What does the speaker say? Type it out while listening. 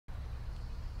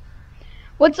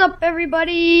What's up,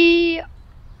 everybody?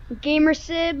 Gamer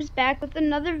Sibs back with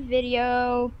another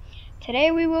video.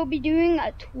 Today we will be doing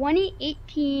a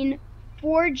 2018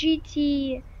 Ford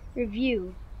GT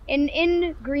review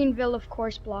in Greenville, of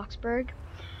course, Bloxburg.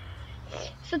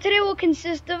 So today will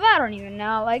consist of, I don't even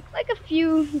know, like a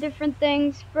few different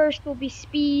things. First will be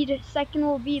speed, second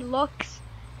will be looks,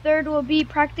 third will be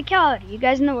practicality. You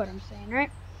guys know what I'm saying, right?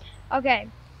 Okay,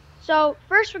 so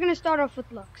first we're gonna start off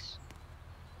with looks.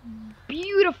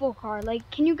 Beautiful car. Like,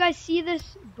 can you guys see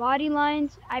this body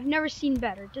lines? I've never seen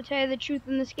better, to tell you the truth.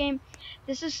 In this game,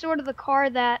 this is sort of the car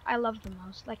that I love the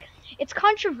most. Like, it's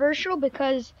controversial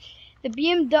because the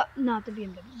the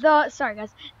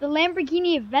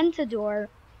Lamborghini Aventador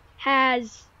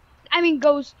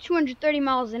goes 230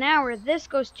 miles an hour. This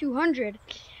goes 200,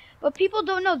 but people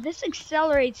don't know this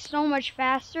accelerates so much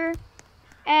faster.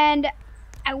 And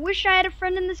I wish I had a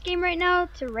friend in this game right now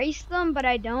to race them, but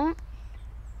I don't.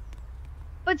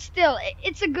 But still,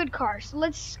 it's a good car, so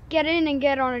let's get in and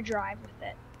get on a drive with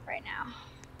it right now.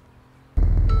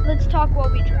 Let's talk while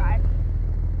we drive.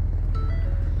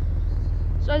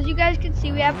 So as you guys can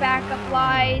see, we have backup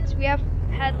lights, we have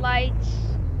headlights,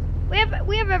 we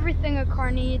have everything a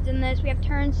car needs in this. We have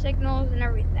turn signals and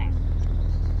everything.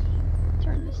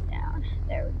 Turn this down.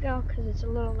 There we go, because it's a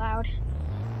little loud.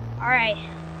 Alright.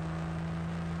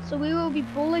 So we will be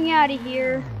pulling out of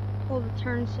here. Pull the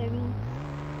turn signal.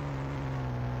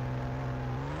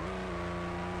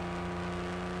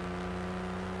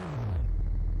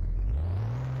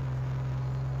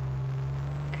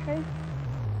 Okay.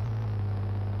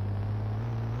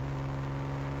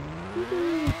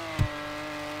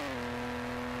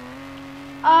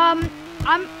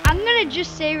 I'm gonna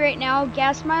just say right now,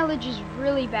 gas mileage is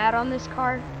really bad on this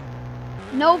car.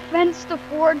 No offense to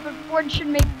Ford, but Ford should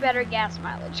make better gas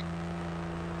mileage.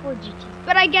 Ford GTs.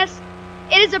 But I guess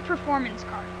it is a performance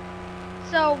car.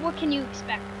 So what can you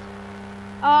expect?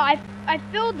 I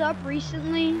filled up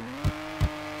recently.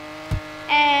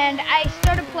 And I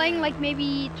started playing like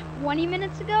maybe 20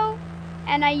 minutes ago,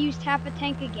 and I used half a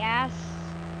tank of gas.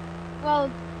 Well,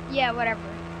 yeah, whatever,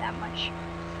 that much.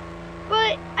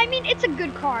 But, I mean, it's a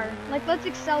good car. Like, let's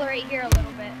accelerate here a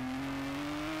little bit.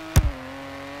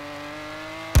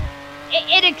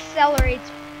 It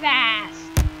accelerates fast.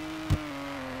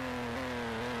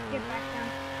 Get back down.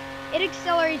 It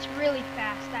accelerates really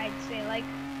fast, I'd say. Like,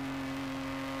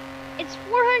 it's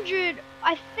 400...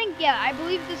 I think, yeah, I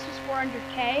believe this was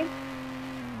 400K,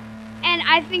 and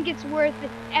I think it's worth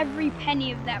every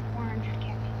penny of that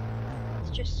 400K. Let's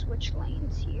just switch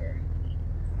lanes here.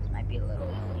 This might be a little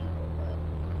illegal,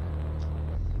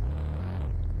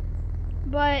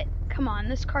 but come on,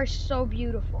 this car's so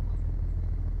beautiful.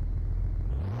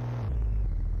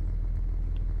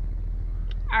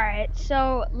 Alright,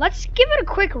 so let's give it a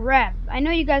quick rev. I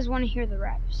know you guys want to hear the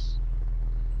revs.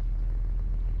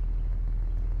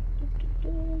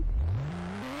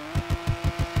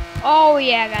 Oh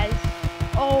yeah, guys.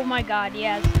 Oh my god,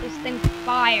 yes. This thing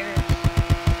fires.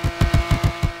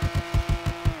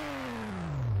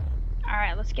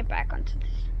 Alright, let's get back onto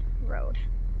this road.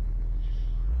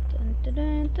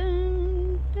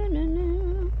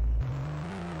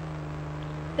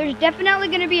 There's definitely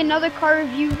going to be another car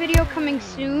review video coming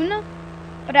soon.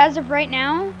 But as of right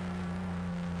now,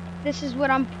 this is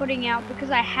what I'm putting out because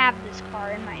I have this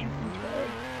car in my inventory.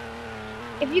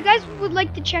 If you guys would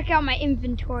like to check out my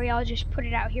inventory, I'll just put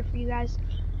it out here for you guys.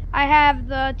 I have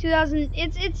the 2000.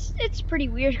 It's a pretty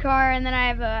weird car, and then I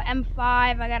have a M5.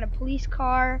 I got a police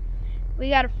car. We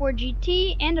got a Ford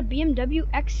GT and a BMW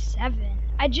X7.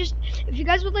 If you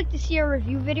guys would like to see a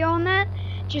review video on that,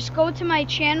 just go to my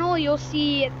channel. You'll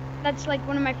see that's like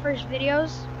one of my first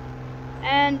videos,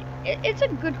 and it's a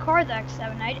good car, the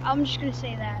X7. I'm just gonna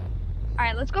say that. All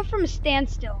right, let's go from a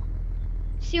standstill.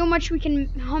 See how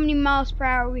many miles per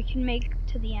hour we can make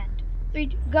to the end.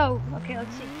 3, go. Okay,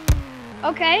 let's see.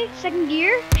 Okay, second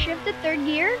gear, shifted, third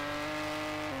gear,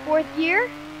 fourth gear,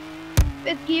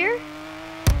 fifth gear,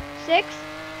 6.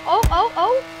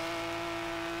 Oh.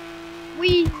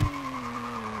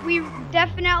 We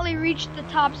definitely reached the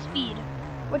top speed,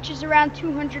 which is around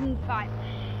 205.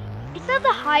 It's not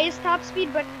the highest top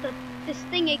speed, but this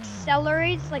thing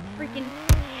accelerates like freaking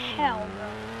hell, bro.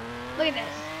 Look at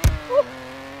this. Woo.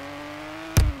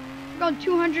 Going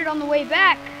 200 on the way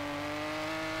back.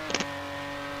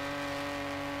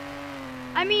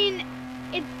 I mean,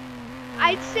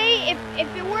 I'd say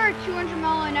if it were a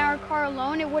 200-mile-an-hour car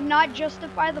alone, it would not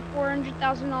justify the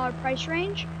 $400,000 price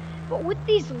range. But with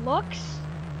these looks,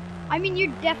 I mean,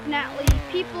 you're definitely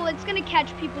it's gonna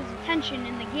catch people's attention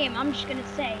in the game. I'm just gonna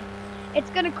say, it's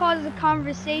gonna cause a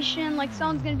conversation. Like,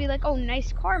 someone's gonna be like, "Oh,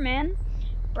 nice car, man."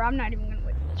 Bro, I'm not even gonna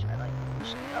wait I like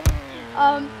pushed it up.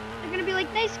 They're gonna be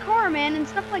like, nice car, man, and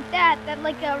stuff like that. That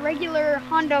like a regular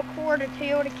Honda Accord or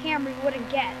Toyota Camry wouldn't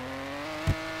get.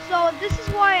 So this is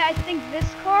why I think this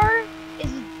car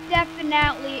is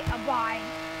definitely a buy.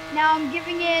 Now I'm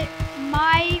giving it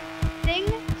my thing.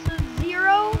 So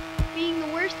 0 being the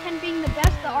worst, 10 being the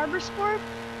best. The Arbor Sport.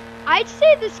 I'd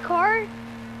say this car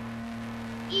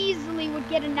easily would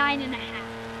get a 9.5.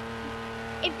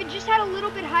 If it just had a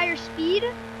little bit higher speed,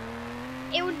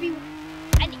 it would be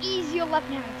an easy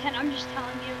 11 out of 10. I'm just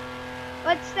telling you.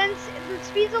 But since the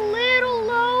speed's a little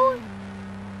low,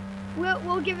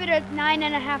 we'll give it a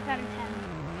 9.5 out of 10.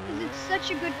 Because it's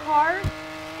such a good car,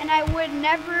 and I would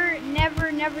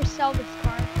never sell this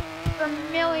car for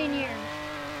a million years.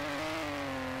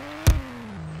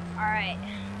 Alright.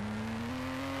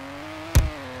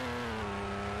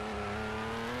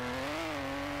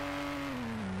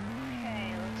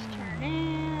 Okay, let's turn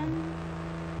in.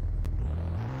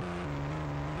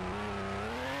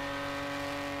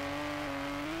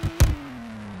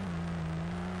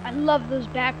 I love those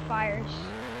backfires.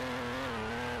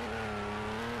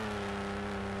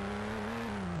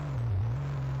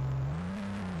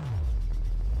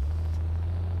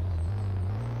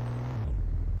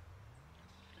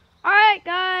 Alright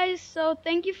guys, so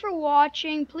thank you for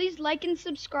watching. Please like and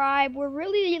subscribe. We're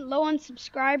really low on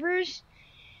subscribers.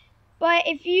 But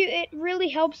it really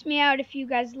helps me out if you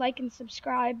guys like and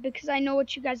subscribe, because I know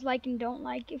what you guys like and don't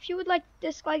like. If you would like to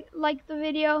dislike the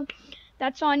video,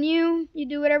 that's on you. You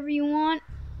do whatever you want.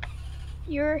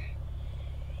 Your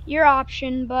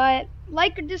option. But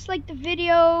like or dislike the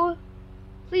video.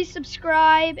 Please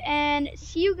subscribe, and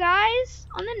see you guys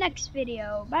on the next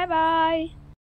video. Bye bye.